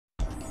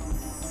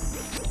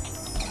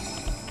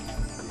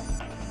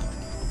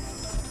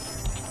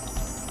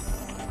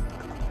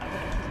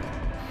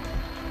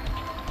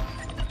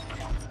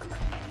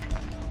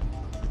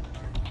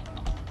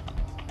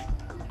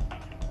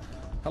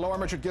Hello,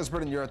 I'm Richard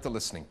Gisbert, and you're at The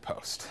Listening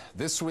Post.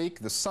 This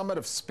week, the summit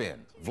of spin.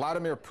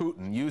 Vladimir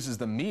Putin uses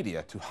the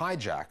media to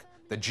hijack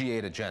the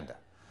G8 agenda.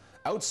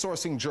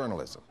 Outsourcing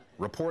journalism,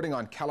 reporting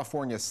on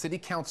California city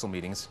council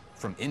meetings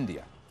from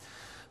India.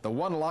 The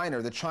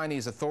one-liner the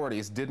Chinese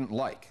authorities didn't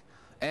like.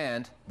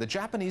 And the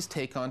Japanese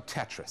take on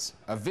Tetris,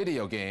 a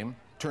video game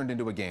turned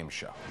into a game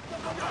show.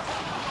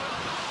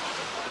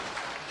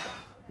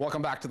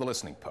 Welcome back to The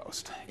Listening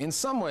Post. In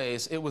some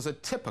ways, it was a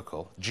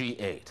typical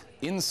G8.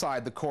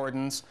 Inside the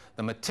cordons,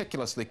 the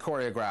meticulously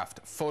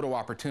choreographed photo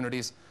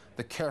opportunities,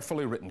 the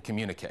carefully written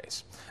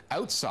communiques.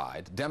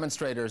 Outside,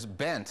 demonstrators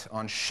bent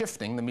on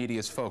shifting the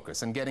media's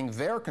focus and getting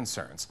their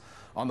concerns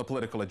on the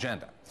political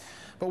agenda.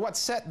 But what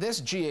set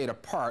this G8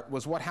 apart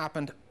was what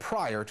happened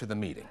prior to the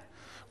meeting.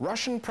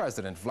 Russian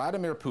President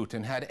Vladimir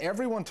Putin had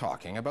everyone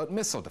talking about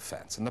missile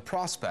defense and the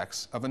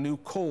prospects of a new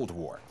Cold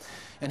War.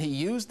 And he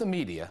used the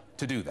media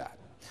to do that.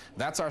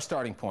 That's our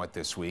starting point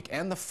this week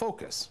and the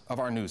focus of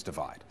our news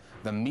divide.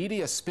 The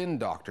media spin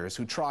doctors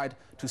who tried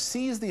to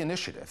seize the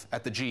initiative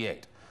at the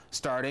G8,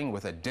 starting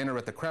with a dinner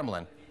at the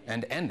Kremlin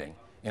and ending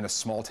in a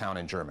small town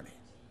in Germany.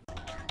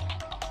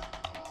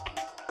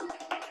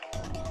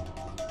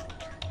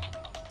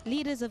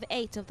 Leaders of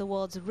 8 of the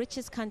world's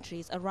richest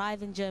countries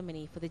arrive in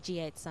Germany for the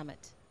G8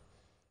 summit.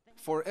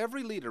 For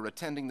every leader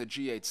attending the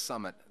G8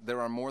 summit,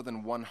 there are more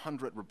than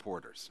 100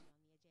 reporters.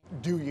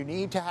 Do you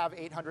need to have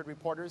 800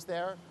 reporters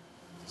there?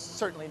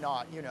 Certainly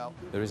not, you know.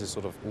 There is a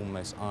sort of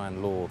almost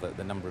iron law that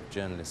the number of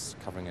journalists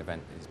covering an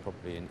event is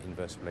probably in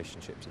inverse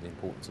relationship to the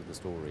importance of the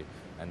story,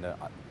 and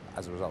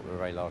as a result, there are a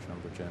very large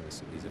number of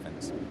journalists at these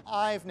events.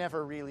 I've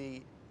never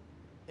really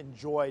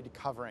enjoyed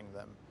covering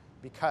them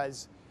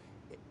because,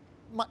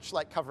 much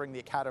like covering the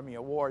Academy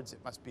Awards,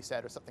 it must be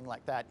said, or something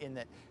like that, in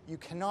that you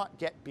cannot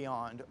get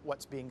beyond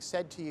what's being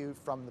said to you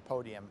from the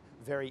podium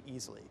very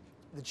easily.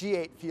 The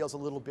G8 feels a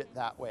little bit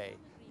that way.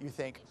 You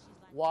think,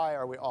 why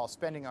are we all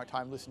spending our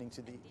time listening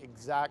to the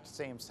exact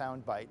same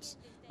sound bites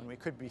when we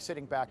could be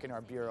sitting back in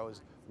our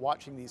bureaus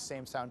watching these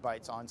same sound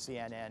bites on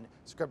CNN,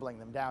 scribbling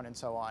them down and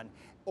so on,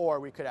 or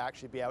we could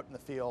actually be out in the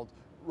field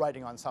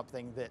writing on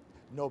something that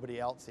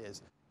nobody else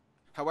is.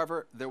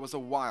 However, there was a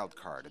wild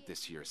card at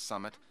this year's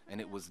summit,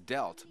 and it was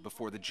dealt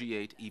before the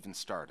G8 even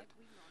started.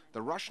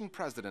 The Russian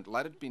president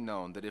let it be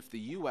known that if the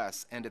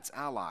U.S. and its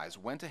allies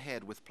went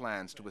ahead with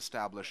plans to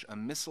establish a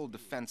missile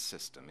defense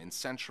system in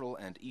Central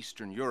and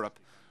Eastern Europe,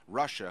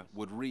 Russia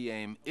would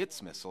re-aim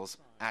its missiles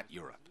at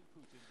Europe.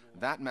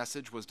 That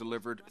message was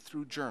delivered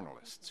through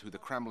journalists who the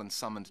Kremlin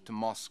summoned to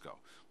Moscow,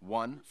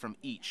 one from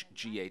each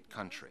G8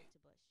 country.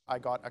 I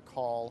got a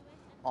call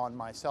on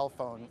my cell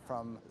phone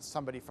from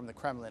somebody from the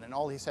Kremlin, and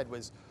all he said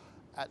was,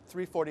 at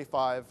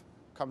 3:45,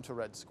 come to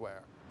Red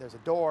Square. There's a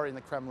door in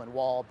the Kremlin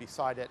wall.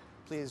 Beside it,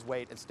 please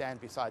wait and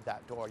stand beside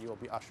that door. You will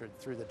be ushered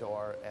through the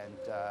door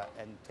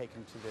and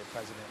taken to the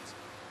president's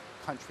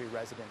country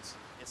residence.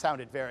 It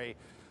sounded very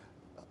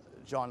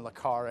John le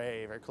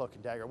Carré, very cloak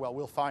and dagger. Well,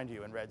 we'll find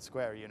you in Red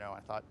Square, you know,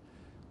 I thought.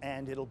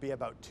 And it'll be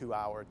about a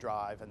 2-hour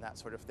drive and that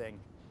sort of thing.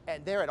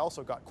 And there it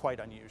also got quite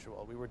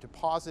unusual. We were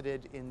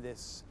deposited in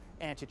this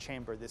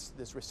antechamber,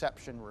 this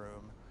reception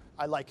room.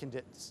 I likened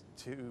it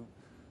to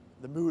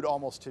the mood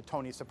almost to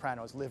Tony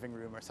Soprano's living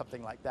room or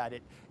something like that.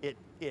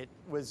 It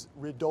was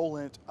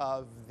redolent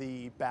of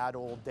the bad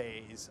old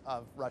days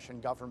of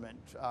Russian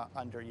government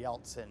under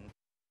Yeltsin.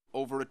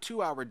 Over a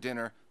 2-hour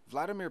dinner,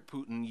 Vladimir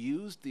Putin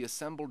used the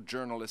assembled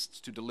journalists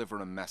to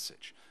deliver a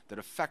message that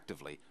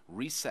effectively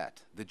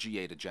reset the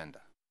G8 agenda.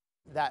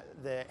 That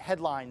the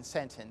headline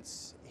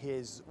sentence,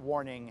 his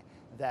warning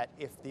that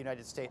if the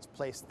United States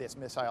placed this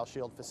missile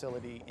shield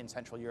facility in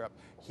Central Europe,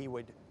 he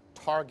would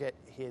target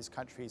his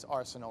country's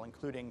arsenal,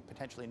 including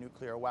potentially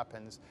nuclear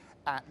weapons,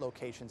 at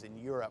locations in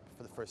Europe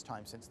for the first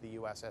time since the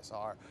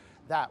USSR.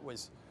 That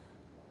was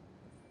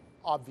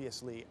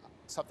obviously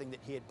something that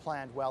he had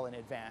planned well in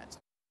advance.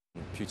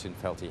 Putin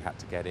felt he had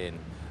to get in,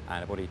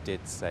 and what he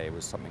did say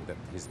was something that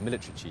his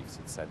military chiefs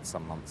had said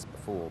some months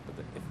before, but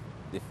that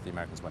if the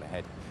Americans went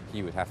ahead,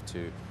 he would have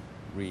to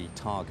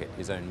re-target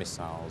his own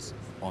missiles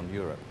on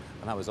Europe.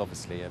 And that was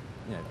obviously a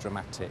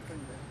dramatic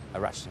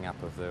ratcheting up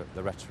of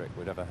the rhetoric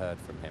we'd ever heard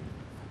from him.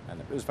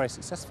 And it was very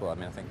successful. I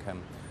mean, I think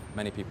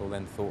many people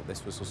then thought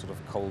this was a sort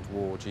of Cold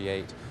War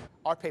G8.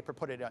 Our paper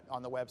put it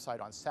on the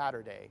website on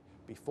Saturday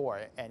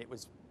before, and it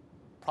was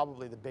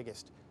probably the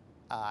biggest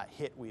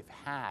hit we've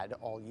had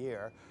all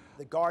year.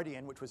 The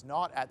Guardian, which was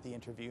not at the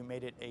interview,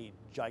 made it a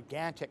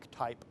gigantic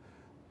type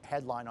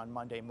headline on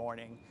Monday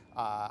morning.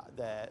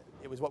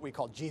 It was what we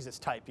call Jesus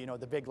type, you know,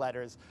 the big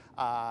letters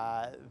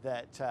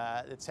that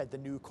said the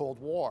new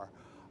Cold War.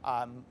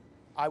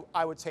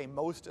 I would say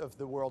most of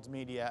the world's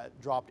media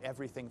dropped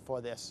everything for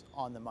this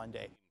on the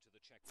Monday.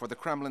 For the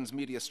Kremlin's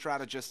media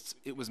strategists,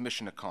 it was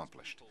mission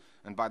accomplished.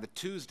 And by the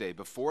Tuesday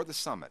before the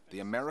summit, the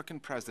American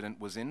president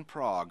was in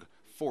Prague,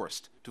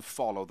 forced to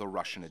follow the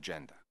Russian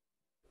agenda.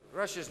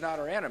 Russia's not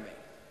our enemy.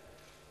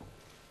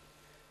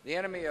 The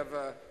enemy of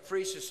a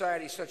free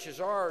society such as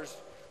ours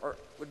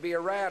would be a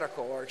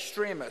radical or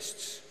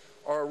extremists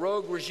or a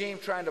rogue regime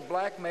trying to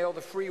blackmail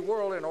the free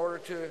world in order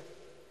to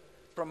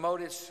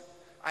promote its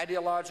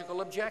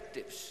ideological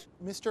objectives.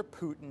 Mr.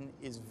 Putin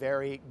is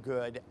very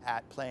good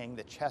at playing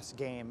the chess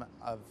game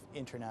of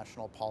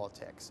international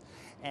politics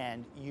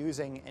and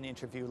using an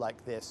interview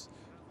like this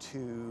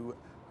to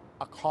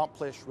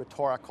accomplish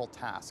rhetorical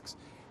tasks.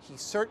 He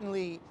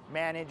certainly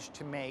managed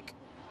to make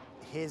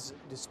his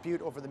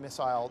dispute over the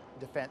missile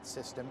defense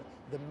system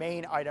the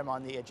main item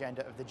on the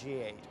agenda of the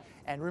G8.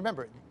 And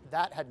remember,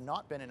 that had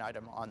not been an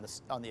item on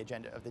the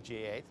agenda of the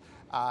G8.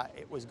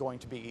 It was going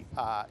to be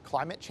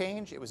climate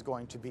change, it was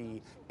going to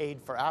be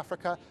aid for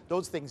Africa.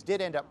 Those things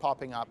did end up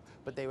popping up,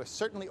 but they were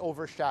certainly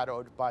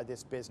overshadowed by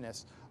this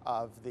business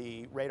of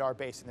the radar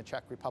base in the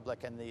Czech Republic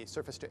and the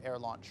surface-to-air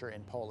launcher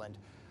in Poland.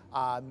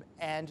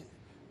 And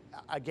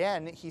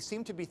again, he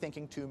seemed to be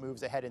thinking 2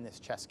 moves ahead in this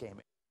chess game.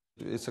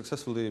 It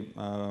successfully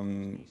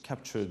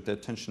captured the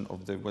attention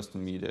of the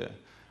Western media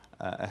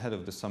ahead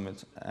of the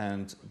summit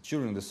and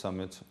during the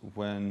summit,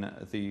 when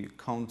the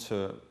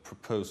counter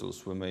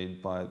proposals were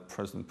made by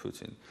President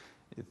Putin.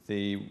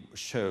 They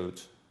showed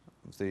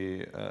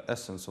the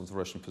essence of the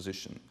Russian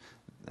position.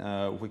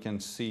 We can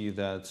see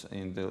that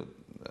in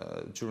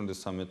during the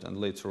summit and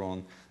later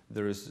on,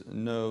 there is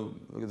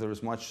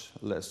much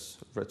less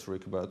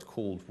rhetoric about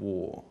Cold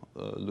War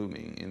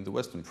looming in the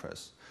Western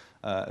press.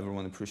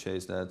 Everyone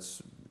appreciates that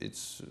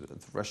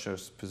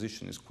Russia's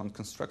position is quite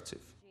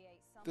constructive.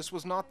 This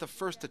was not the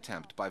first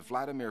attempt by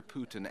Vladimir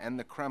Putin and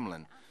the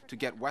Kremlin to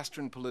get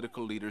Western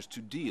political leaders to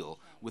deal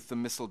with the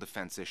missile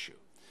defense issue.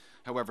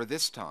 However,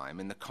 this time,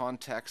 in the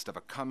context of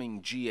a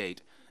coming G8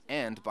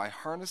 and by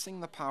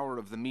harnessing the power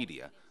of the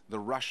media, the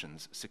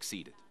Russians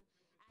succeeded.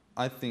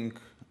 I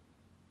think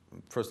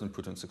President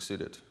Putin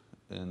succeeded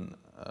in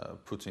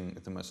putting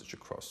the message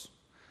across.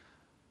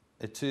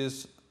 It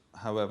is,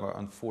 however,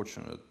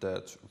 unfortunate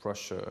that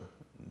Russia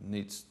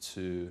needs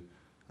to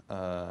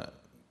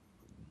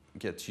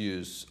get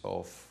use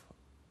of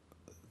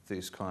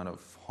this kind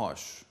of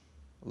harsh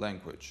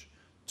language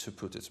to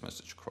put its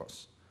message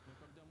across.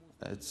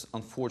 It's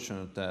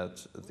unfortunate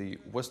that the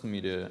Western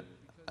media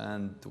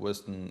and the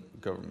Western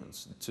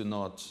governments do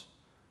not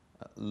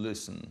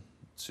listen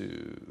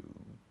to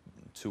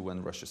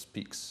when Russia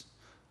speaks,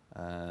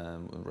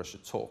 when Russia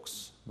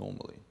talks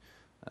normally.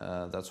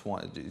 That's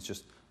why it's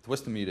just the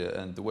Western media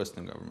and the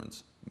Western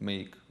governments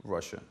make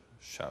Russia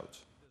shout.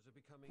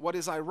 What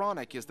is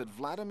ironic is that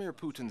Vladimir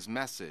Putin's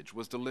message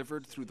was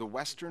delivered through the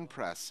Western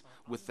press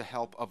with the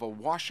help of a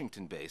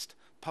Washington-based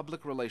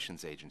public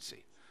relations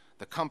agency.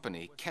 The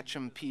company,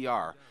 Ketchum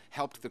PR,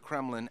 helped the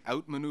Kremlin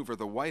outmaneuver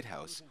the White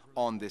House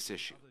on this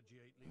issue.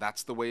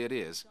 That's the way it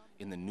is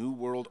in the new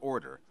world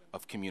order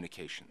of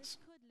communications.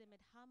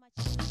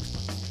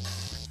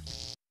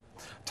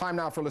 Time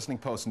now for Listening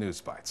Post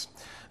News Bites.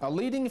 A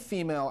leading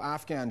female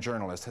Afghan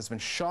journalist has been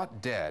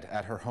shot dead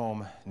at her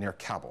home near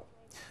Kabul.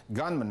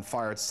 Gunmen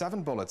fired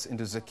 7 bullets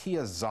into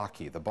Zakia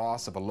Zaki, the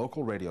boss of a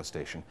local radio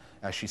station,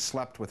 as she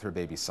slept with her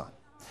baby son.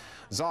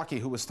 Zaki,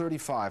 who was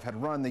 35,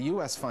 had run the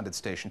U.S.-funded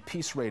station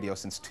Peace Radio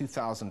since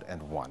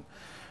 2001.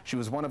 She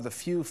was one of the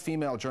few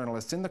female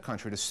journalists in the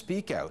country to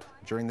speak out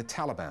during the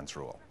Taliban's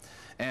rule.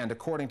 And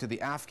according to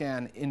the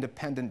Afghan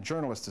Independent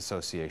Journalists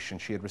Association,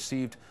 she had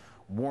received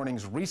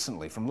warnings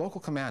recently from local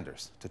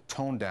commanders to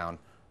tone down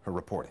her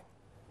reporting.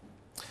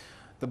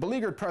 The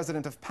beleaguered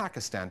president of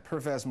Pakistan,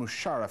 Pervez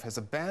Musharraf, has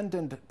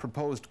abandoned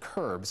proposed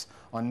curbs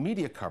on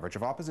media coverage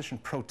of opposition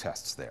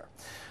protests there.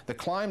 The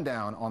climb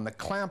down on the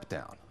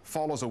clampdown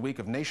follows a week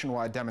of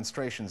nationwide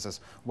demonstrations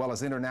as well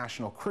as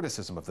international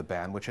criticism of the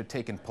ban, which had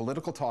taken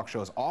political talk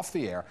shows off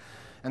the air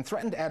and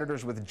threatened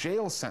editors with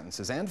jail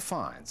sentences and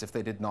fines if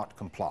they did not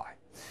comply.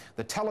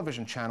 The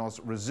television channels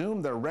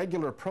resumed their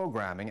regular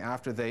programming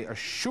after they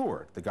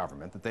assured the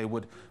government that they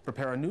would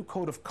prepare a new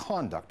code of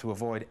conduct to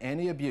avoid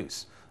any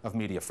abuse of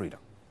media freedom.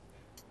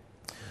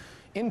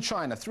 In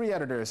China, 3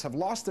 editors have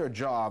lost their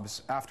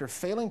jobs after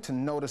failing to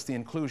notice the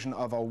inclusion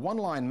of a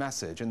one-line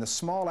message in the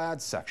small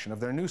ad section of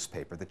their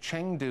newspaper, the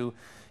Chengdu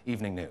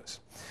Evening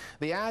News.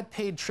 The ad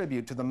paid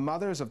tribute to the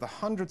mothers of the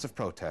hundreds of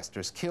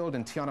protesters killed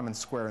in Tiananmen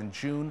Square in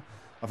June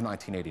of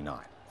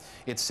 1989.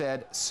 It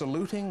said,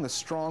 "Saluting the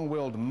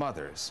strong-willed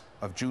mothers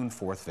of June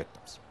 4th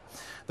victims."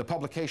 The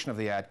publication of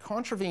the ad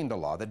contravened a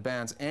law that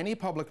bans any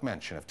public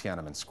mention of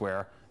Tiananmen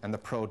Square and the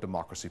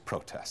pro-democracy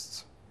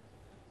protests.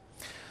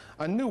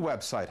 A new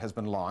website has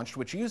been launched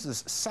which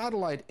uses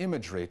satellite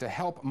imagery to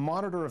help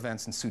monitor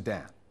events in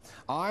Sudan.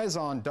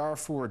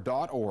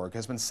 EyesOnDarfur.org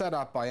has been set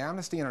up by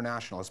Amnesty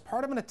International as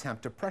part of an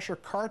attempt to pressure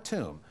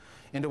Khartoum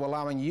into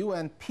allowing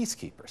UN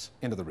peacekeepers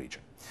into the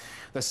region.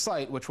 The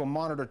site, which will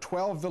monitor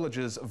 12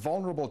 villages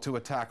vulnerable to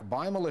attack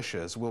by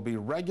militias, will be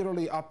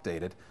regularly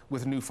updated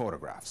with new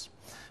photographs.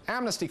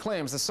 Amnesty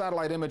claims the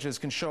satellite images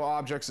can show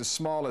objects as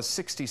small as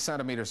 60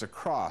 centimeters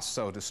across,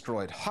 so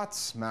destroyed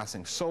huts,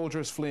 massing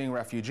soldiers, fleeing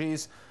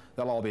refugees,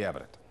 they'll all be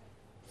evident.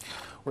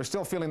 We're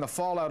still feeling the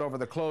fallout over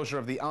the closure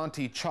of the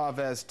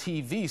anti-Chavez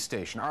TV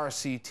station,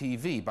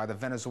 RCTV, by the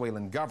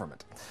Venezuelan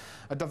government.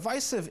 A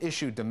divisive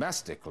issue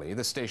domestically,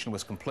 the station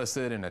was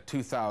complicit in a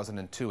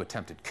 2002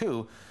 attempted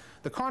coup.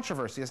 The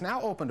controversy has now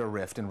opened a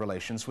rift in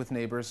relations with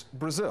neighbors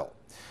Brazil.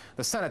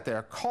 The Senate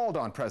there called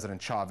on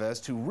President Chavez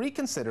to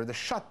reconsider the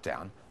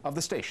shutdown of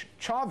the station.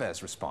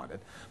 Chavez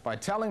responded by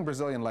telling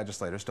Brazilian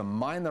legislators to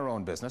mind their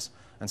own business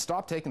and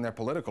stop taking their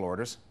political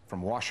orders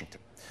from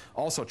Washington.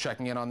 Also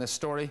checking in on this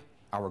story,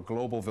 our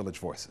Global Village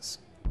Voices.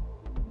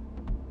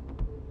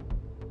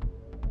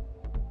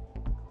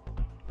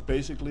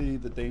 Basically,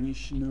 the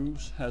Danish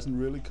news hasn't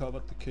really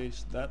covered the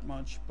case that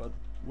much, but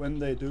when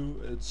they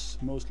do, it's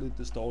mostly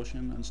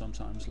distortion and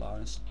sometimes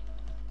lies.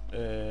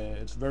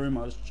 It's very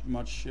much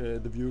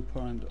the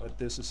viewpoint that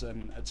this is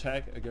an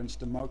attack against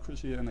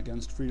democracy and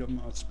against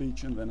freedom of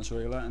speech in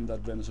Venezuela, and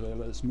that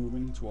Venezuela is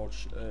moving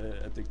towards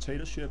a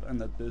dictatorship,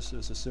 and that this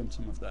is a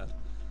symptom of that.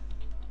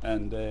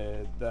 And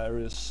there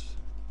is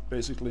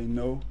basically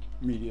no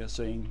media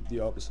saying the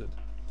opposite.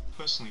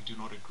 Personally, do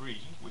not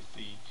agree with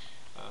the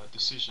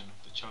decision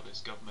of the Chavez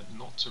government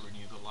not to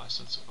renew the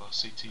license of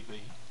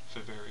RCTV for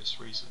various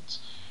reasons.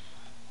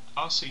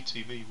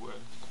 RCTV were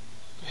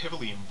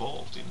heavily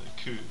involved in the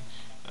coup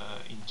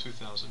in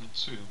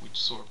 2002, which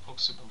saw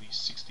approximately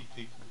 60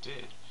 people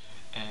dead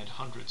and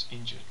hundreds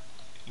injured,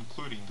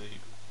 including the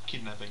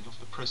kidnapping of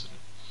the president.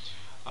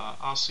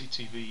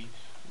 RCTV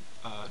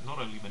not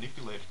only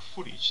manipulated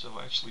footage, they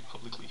were actually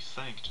publicly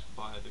thanked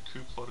by the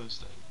coup plotters.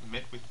 They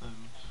met with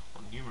them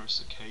on numerous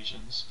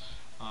occasions.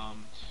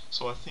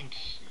 So I think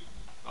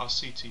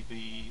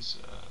RCTV's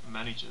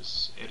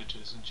managers,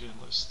 editors and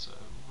journalists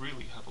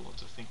really have a lot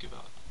to think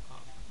about.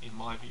 In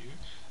my view,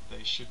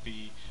 they should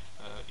be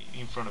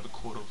in front of a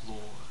court of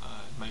law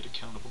made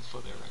accountable for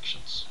their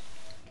actions.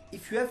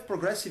 If you have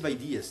progressive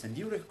ideas and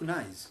you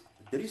recognize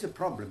that there is a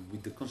problem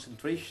with the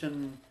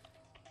concentration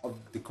of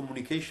the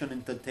communication,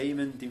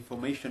 entertainment,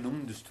 information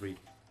industry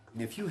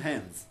in a few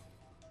hands,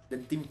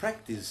 that in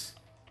practice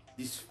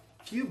these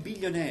few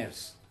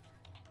billionaires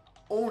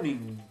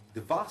owning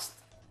the vast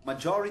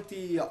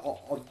majority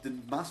of the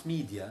mass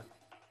media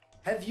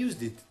have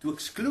used it to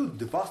exclude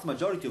the vast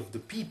majority of the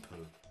people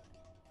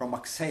from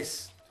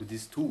access to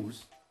these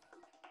tools,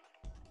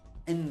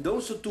 and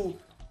also to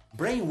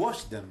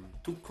brainwash them,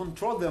 to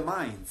control their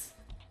minds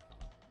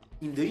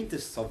in the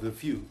interests of the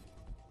few,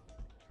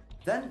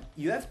 then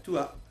you have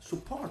to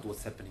support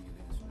what's happening in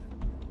Venezuela.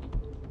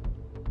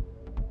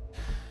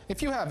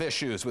 If you have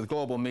issues with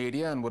global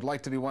media and would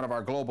like to be one of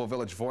our Global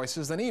Village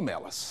Voices, then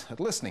email us at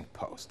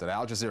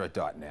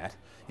listeningpost@aljazeera.net.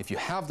 If you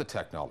have the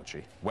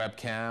technology,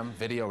 webcam,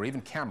 video, or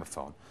even camera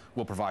phone,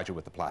 we'll provide you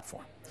with the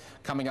platform.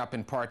 Coming up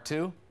in part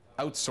 2,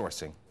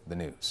 outsourcing the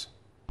news.